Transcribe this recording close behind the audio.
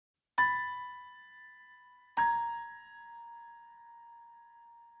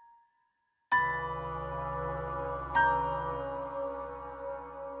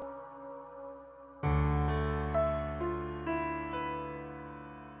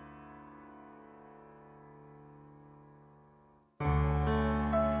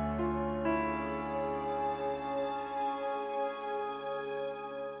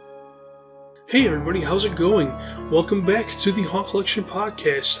Hey everybody, how's it going? Welcome back to the Haunt Collection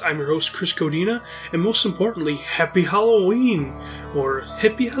Podcast. I'm your host, Chris Codina, and most importantly, Happy Halloween! Or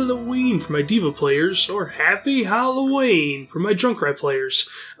Happy Halloween for my Diva players, or Happy Halloween for my Junkrat players.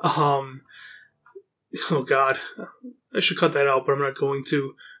 Oh god, I should cut that out, but I'm not going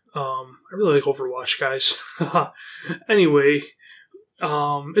to. I really like Overwatch, guys. Anyway,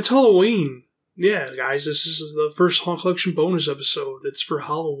 it's Halloween. Yeah, guys, this is the first Haunt Collection bonus episode. It's for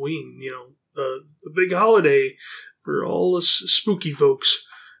Halloween, the big holiday for all us spooky folks.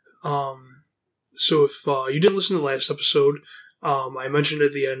 So if you didn't listen to the last episode, I mentioned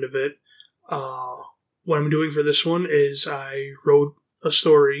at the end of it, what I'm doing for this one is I wrote a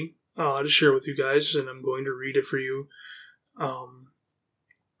story to share with you guys, and I'm going to read it for you. I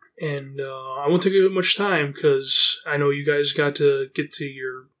won't take up much time, because I know you guys got to get to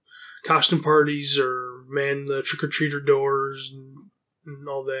your costume parties or man the trick-or-treater doors and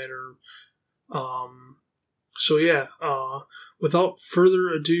all that, without further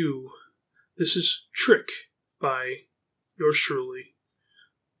ado, this is Trick by yours truly.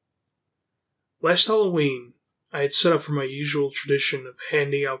 Last Halloween, I had set up for my usual tradition of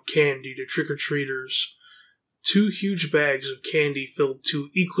handing out candy to trick-or-treaters. 2 huge bags of candy filled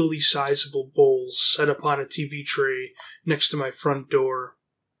 2 equally sizable bowls set upon a TV tray next to my front door.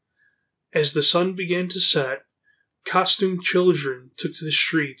 As the sun began to set, costumed children took to the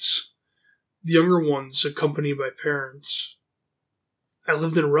streets, the younger ones accompanied by parents. I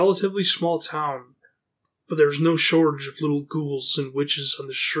lived in a relatively small town, but there was no shortage of little ghouls and witches on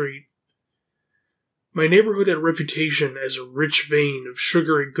the street. My neighborhood had a reputation as a rich vein of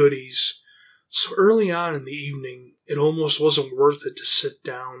sugary goodies, so early on in the evening, it almost wasn't worth it to sit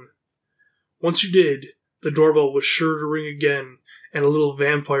down. Once you did, the doorbell was sure to ring again, and a little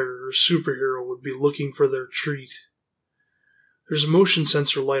vampire or superhero would be looking for their treat. There's a motion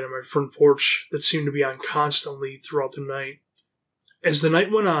sensor light on my front porch that seemed to be on constantly throughout the night. As the night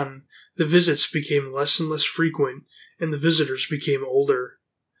went on, the visits became less and less frequent, and the visitors became older.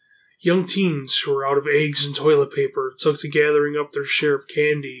 Young teens who were out of eggs and toilet paper took to gathering up their share of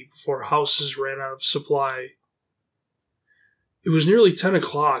candy before houses ran out of supply. It was nearly 10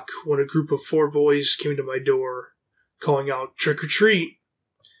 o'clock when a group of 4 boys came to my door, calling out, "Trick or treat,"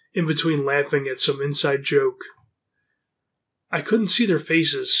 in between laughing at some inside joke. I couldn't see their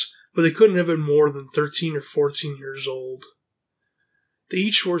faces, but they couldn't have been more than 13 or 14 years old. They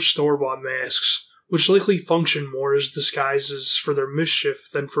each wore store-bought masks, which likely functioned more as disguises for their mischief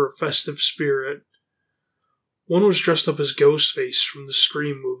than for a festive spirit. One was dressed up as Ghostface from the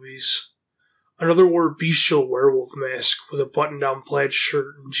Scream movies. Another wore a bestial werewolf mask with a button-down plaid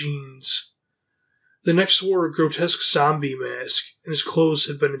shirt and jeans. The next wore a grotesque zombie mask, and his clothes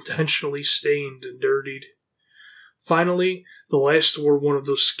had been intentionally stained and dirtied. Finally, the last wore one of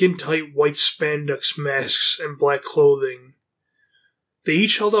those skin-tight white spandex masks and black clothing. They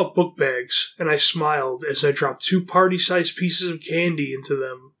each held out book bags, and I smiled as I dropped 2 party-sized pieces of candy into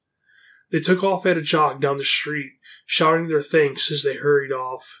them. They took off at a jog down the street, shouting their thanks as they hurried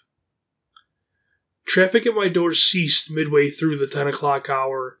off. Traffic at my door ceased midway through the 10 o'clock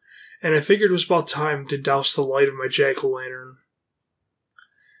hour, and I figured it was about time to douse the light of my jack-o'-lantern.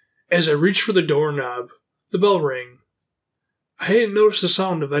 As I reached for the doorknob, the bell rang. I hadn't noticed the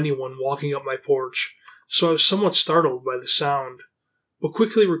sound of anyone walking up my porch, so I was somewhat startled by the sound, but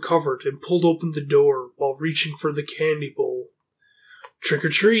quickly recovered and pulled open the door while reaching for the candy bowl. "Trick or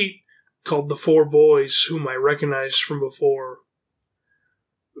treat," called the 4 boys whom I recognized from before.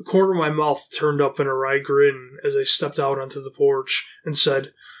 The corner of my mouth turned up in a wry grin as I stepped out onto the porch and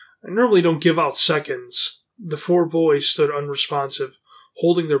said, "I normally don't give out seconds." The 4 boys stood unresponsive,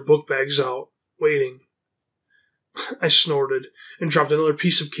 holding their book bags out, waiting. I snorted and dropped another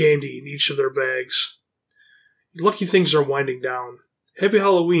piece of candy in each of their bags. "Lucky things are winding down. Happy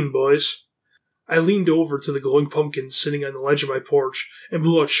Halloween, boys." I leaned over to the glowing pumpkins sitting on the ledge of my porch and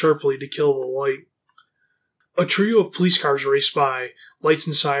blew out sharply to kill the light. A trio of police cars raced by, lights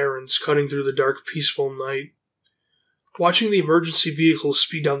and sirens cutting through the dark, peaceful night. Watching the emergency vehicles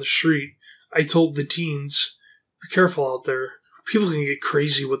speed down the street, I told the teens, "Be careful out there. People can get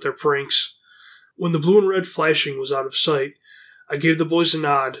crazy with their pranks." When the blue and red flashing was out of sight, I gave the boys a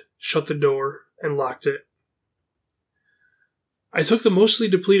nod, shut the door, and locked it. I took the mostly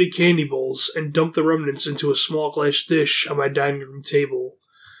depleted candy bowls and dumped the remnants into a small glass dish on my dining room table.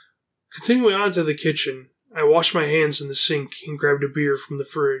 Continuing on to the kitchen, I washed my hands in the sink and grabbed a beer from the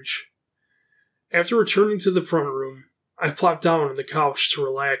fridge. After returning to the front room, I plopped down on the couch to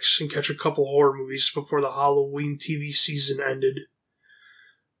relax and catch a couple horror movies before the Halloween TV season ended.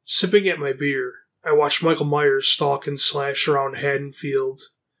 Sipping at my beer, I watched Michael Myers stalk and slash around Haddonfield.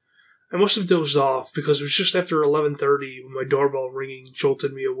 I must have dozed off because it was just after 11:30 when my doorbell ringing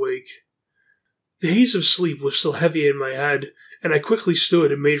jolted me awake. The haze of sleep was still heavy in my head, and I quickly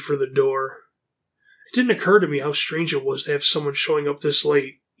stood and made for the door. It didn't occur to me how strange it was to have someone showing up this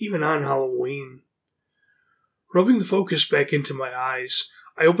late, even on Halloween. Rubbing the focus back into my eyes,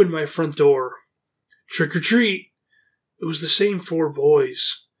 I opened my front door. Trick or treat! It was the same 4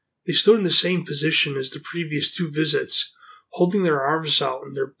 boys. They stood in the same position as the previous 2 visits, holding their arms out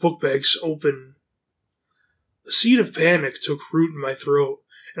and their book bags open. A seed of panic took root in my throat,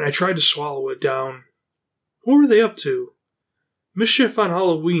 and I tried to swallow it down. What were they up to? Mischief on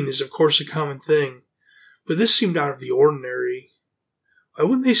Halloween is of course a common thing, but this seemed out of the ordinary. Why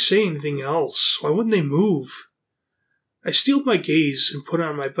wouldn't they say anything else? Why wouldn't they move? I steeled my gaze and put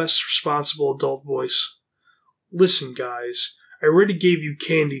on my best responsible adult voice. Listen, guys, I already gave you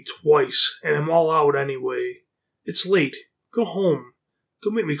candy twice, and I'm all out anyway. It's late. Go home.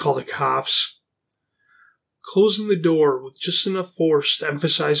 Don't make me call the cops. Closing the door with just enough force to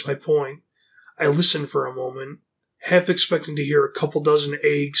emphasize my point, I listened for a moment, half expecting to hear a couple dozen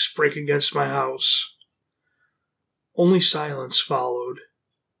eggs break against my house. Only silence followed.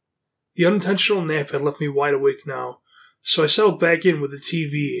 The unintentional nap had left me wide awake now, so I settled back in with the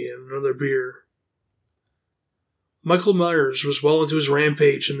TV and another beer. Michael Myers was well into his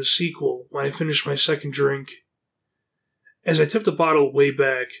rampage in the sequel when I finished my second drink. As I tipped the bottle way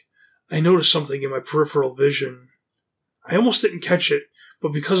back, I noticed something in my peripheral vision. I almost didn't catch it,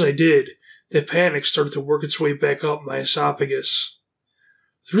 but because I did, that panic started to work its way back up my esophagus.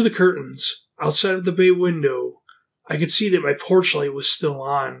 Through the curtains, outside of the bay window, I could see that my porch light was still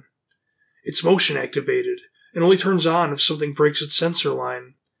on. It's motion activated, and only turns on if something breaks its sensor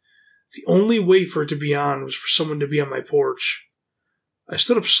line. The only way for it to be on was for someone to be on my porch. I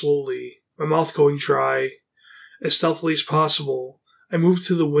stood up slowly, my mouth going dry. As stealthily as possible, I moved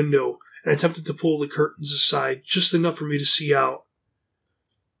to the window and attempted to pull the curtains aside just enough for me to see out.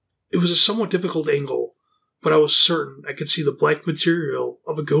 It was a somewhat difficult angle, but I was certain I could see the black material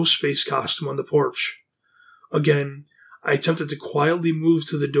of a ghost face costume on the porch. Again, I attempted to quietly move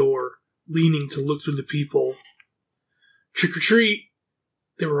to the door, leaning to look through the people. Trick or treat!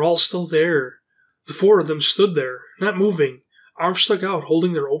 They were all still there. The 4 of them stood there, not moving, arms stuck out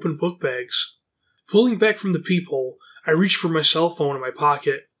holding their open book bags. Pulling back from the peephole, I reached for my cell phone in my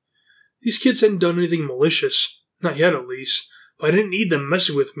pocket. These kids hadn't done anything malicious, not yet at least, but I didn't need them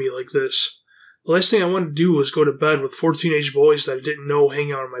messing with me like this. The last thing I wanted to do was go to bed with 4 teenage boys that I didn't know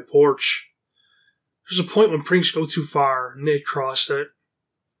hanging out on my porch. There's a point when pranks go too far, and they had crossed it.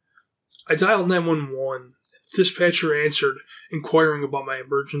 I dialed 911. The dispatcher answered, inquiring about my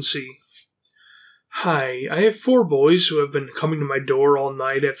emergency. Hi, I have 4 boys who have been coming to my door all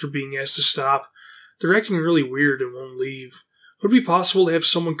night after being asked to stop. They're acting really weird and won't leave. Would it be possible to have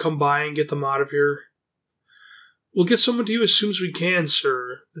someone come by and get them out of here? We'll get someone to you as soon as we can,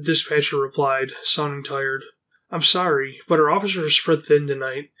 sir, the dispatcher replied, sounding tired. I'm sorry, but our officers are spread thin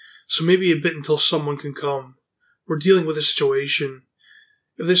tonight, so maybe a bit until someone can come. We're dealing with a situation.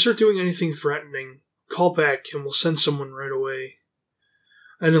 If they start doing anything threatening, call back and we'll send someone right away.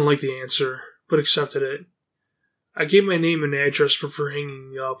 I didn't like the answer, but accepted it. I gave my name and address before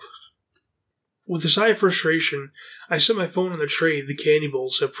hanging up. With a sigh of frustration, I set my phone on the tray the candy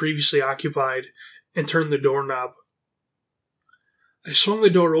bowls had previously occupied and turned the doorknob. I swung the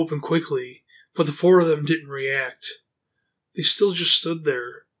door open quickly, but the 4 of them didn't react. They still just stood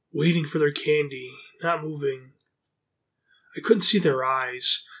there, waiting for their candy, not moving. I couldn't see their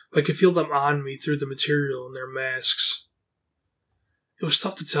eyes, but I could feel them on me through the material in their masks. It was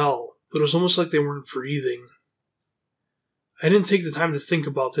tough to tell, but it was almost like they weren't breathing. I didn't take the time to think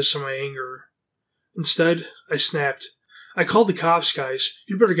about this in my anger. Instead, I snapped, I called the cops, guys.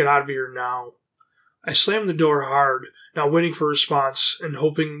 You'd better get out of here now. I slammed the door hard, not waiting for a response and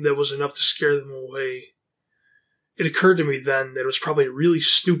hoping that was enough to scare them away. It occurred to me then that it was probably really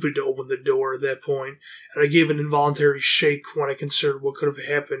stupid to open the door at that point, and I gave an involuntary shake when I considered what could have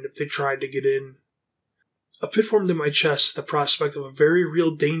happened if they tried to get in. A pit formed in my chest at the prospect of a very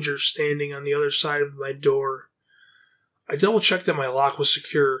real danger standing on the other side of my door. I double-checked that my lock was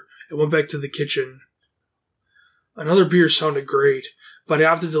secure and went back to the kitchen. Another beer sounded great, but I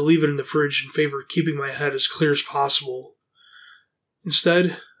opted to leave it in the fridge in favor of keeping my head as clear as possible.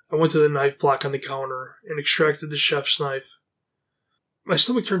 Instead, I went to the knife block on the counter and extracted the chef's knife. My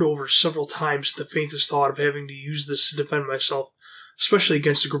stomach turned over several times at the faintest thought of having to use this to defend myself, especially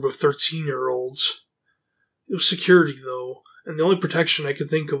against a group of 13-year-olds. It was security, though, and the only protection I could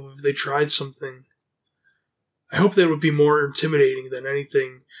think of if they tried something. I hoped that it would be more intimidating than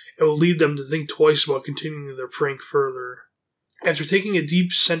anything, and would lead them to think twice about continuing their prank further. After taking a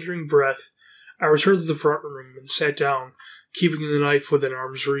deep, centering breath, I returned to the front room and sat down, keeping the knife within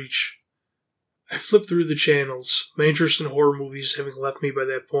arm's reach. I flipped through the channels, my interest in horror movies having left me by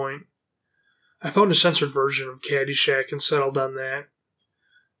that point. I found a censored version of Caddyshack and settled on that.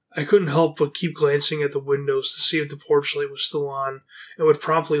 I couldn't help but keep glancing at the windows to see if the porch light was still on, and would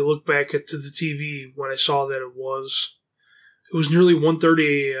promptly look back to the TV when I saw that it was. It was nearly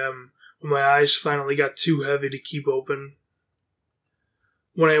 1:30 a.m. when my eyes finally got too heavy to keep open.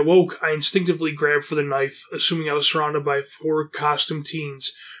 When I awoke, I instinctively grabbed for the knife, assuming I was surrounded by 4 costumed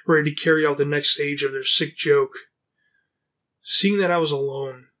teens ready to carry out the next stage of their sick joke. Seeing that I was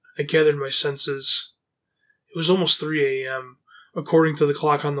alone, I gathered my senses. It was almost 3 a.m., according to the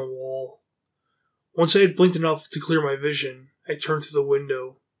clock on the wall. Once I had blinked enough to clear my vision, I turned to the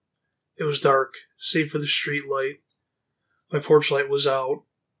window. It was dark, save for the street light. My porch light was out.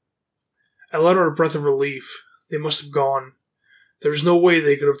 I let out a breath of relief. They must have gone. There was no way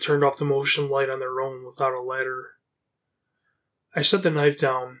they could have turned off the motion light on their own without a ladder. I set the knife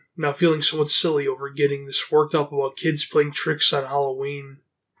down, now feeling somewhat silly over getting this worked up about kids playing tricks on Halloween.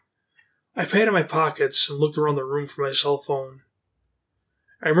 I patted my pockets and looked around the room for my cell phone.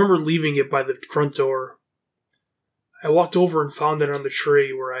 I remember leaving it by the front door. I walked over and found it on the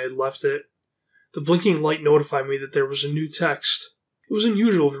tray where I had left it. The blinking light notified me that there was a new text. It was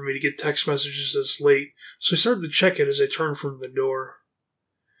unusual for me to get text messages this late, so I started to check it as I turned from the door.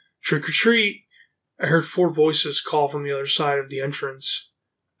 "Trick or treat!" I heard 4 voices call from the other side of the entrance.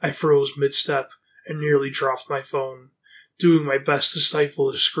 I froze mid-step and nearly dropped my phone, doing my best to stifle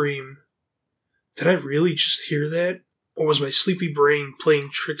a scream. Did I really just hear that? Or was my sleepy brain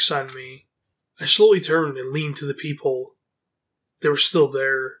playing tricks on me? I slowly turned and leaned to the peephole. They were still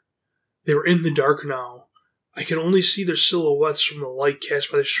there. They were in the dark now. I could only see their silhouettes from the light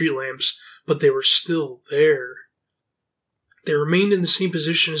cast by the street lamps, but they were still there. They remained in the same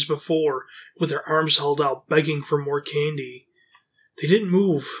position as before, with their arms held out, begging for more candy. They didn't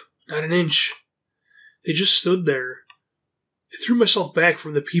move, not an inch. They just stood there. I threw myself back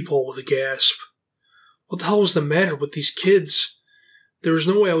from the peephole with a gasp. What the hell was the matter with these kids? There was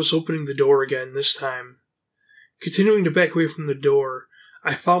no way I was opening the door again this time. Continuing to back away from the door,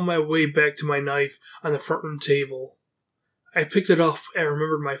 I found my way back to my knife on the front room table. I picked it up and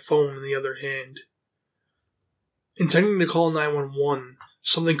remembered my phone in the other hand. Intending to call 911,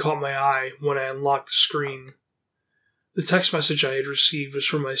 something caught my eye when I unlocked the screen. The text message I had received was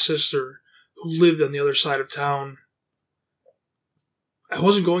from my sister, who lived on the other side of town. I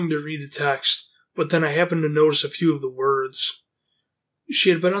wasn't going to read the text, but then I happened to notice a few of the words. She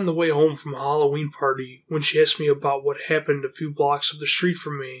had been on the way home from a Halloween party when she asked me about what happened a few blocks up the street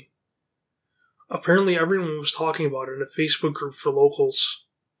from me. Apparently everyone was talking about it in a Facebook group for locals.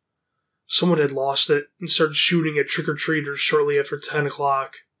 Someone had lost it and started shooting at trick-or-treaters shortly after 10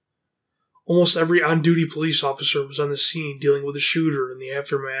 o'clock. Almost every on-duty police officer was on the scene dealing with the shooter in the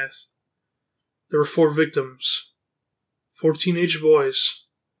aftermath. There were 4 victims. 4 teenage boys.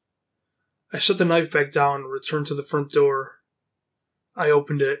 I set the knife back down and returned to the front door. I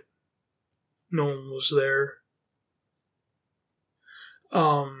opened it. No one was there.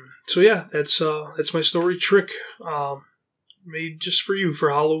 So yeah, that's my story, Trick. Made just for you for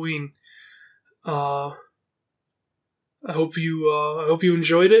Halloween. I hope you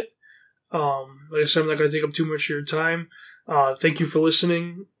enjoyed it. Like I said, I'm not going to take up too much of your time. Thank you for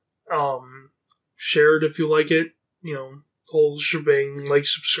listening. Share it if you like it. You know, whole shebang. Like,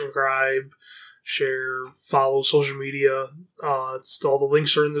 subscribe, share, follow social media. All the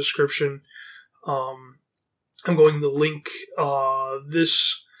links are in the description. I'm going to link a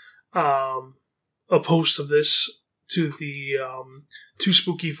post of this to the Too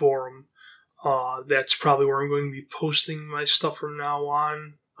Spooky forum. That's probably where I'm going to be posting my stuff from now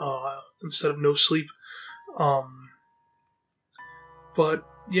on, instead of No Sleep. But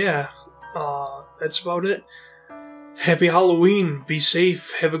yeah, that's about it. Happy Halloween. Be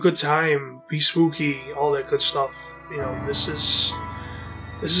safe. Have a good time. Be spooky. All that good stuff. You know, this is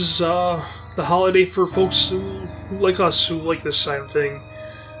the holiday for folks who like us, who like this kind of thing.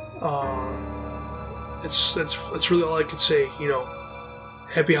 That's really all I could say. You know,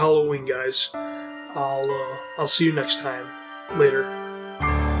 happy Halloween, guys. I'll see you next time. Later.